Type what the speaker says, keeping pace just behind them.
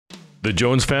The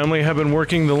Jones family have been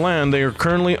working the land they are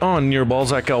currently on near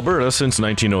Balzac, Alberta since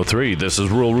 1903. This is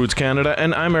Rural Roots Canada,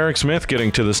 and I'm Eric Smith,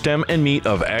 getting to the stem and meat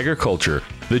of agriculture.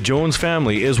 The Jones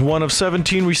family is one of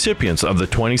 17 recipients of the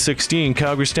 2016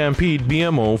 Calgary Stampede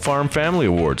BMO Farm Family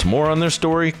Awards. More on their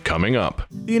story coming up.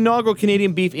 The inaugural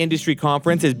Canadian Beef Industry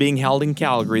Conference is being held in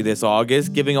Calgary this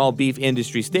August, giving all beef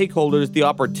industry stakeholders the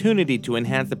opportunity to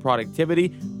enhance the productivity,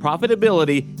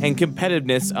 profitability, and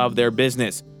competitiveness of their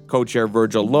business. Co-chair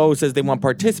Virgil Lowe says they want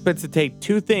participants to take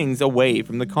two things away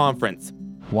from the conference.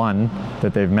 One,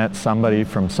 that they've met somebody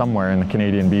from somewhere in the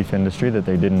Canadian beef industry that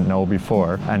they didn't know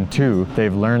before. And two,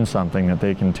 they've learned something that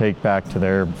they can take back to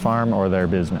their farm or their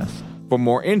business. For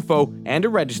more info and to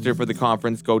register for the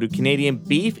conference, go to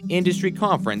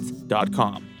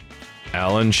CanadianBeefIndustryConference.com.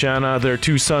 Alan, Shanna, their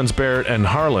two sons Barrett and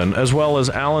Harlan, as well as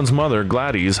Alan's mother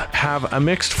Gladys, have a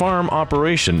mixed farm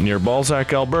operation near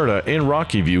Balzac, Alberta in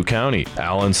Rocky View County.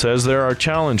 Alan says there are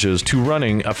challenges to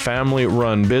running a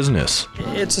family-run business.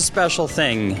 It's a special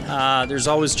thing. There's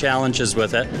always challenges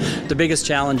with it. The biggest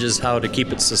challenge is how to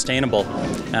keep it sustainable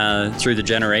through the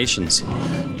generations.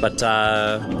 But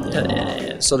so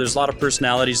there's a lot of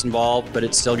personalities involved, but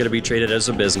it's still going to be treated as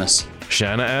a business.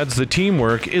 Shanna adds the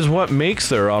teamwork is what makes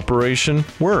their operation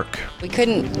work. We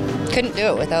couldn't do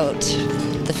it without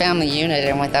the family unit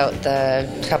and without the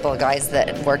couple of guys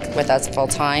that work with us full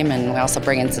time, and we also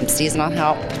bring in some seasonal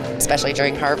help, especially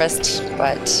during harvest,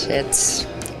 but it's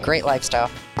a great lifestyle.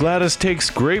 Gladys takes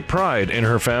great pride in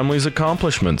her family's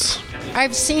accomplishments.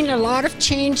 I've seen a lot of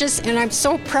changes, and I'm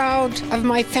so proud of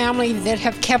my family that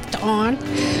have kept on.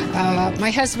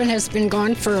 My husband has been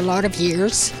gone for a lot of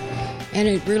years, and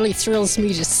it really thrills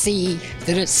me to see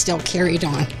that it's still carried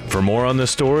on. For more on this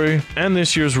story and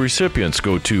this year's recipients,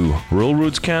 go to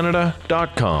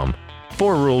ruralrootscanada.com.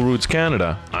 For Rural Roots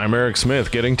Canada, I'm Eric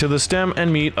Smith, getting to the stem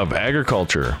and meat of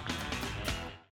agriculture.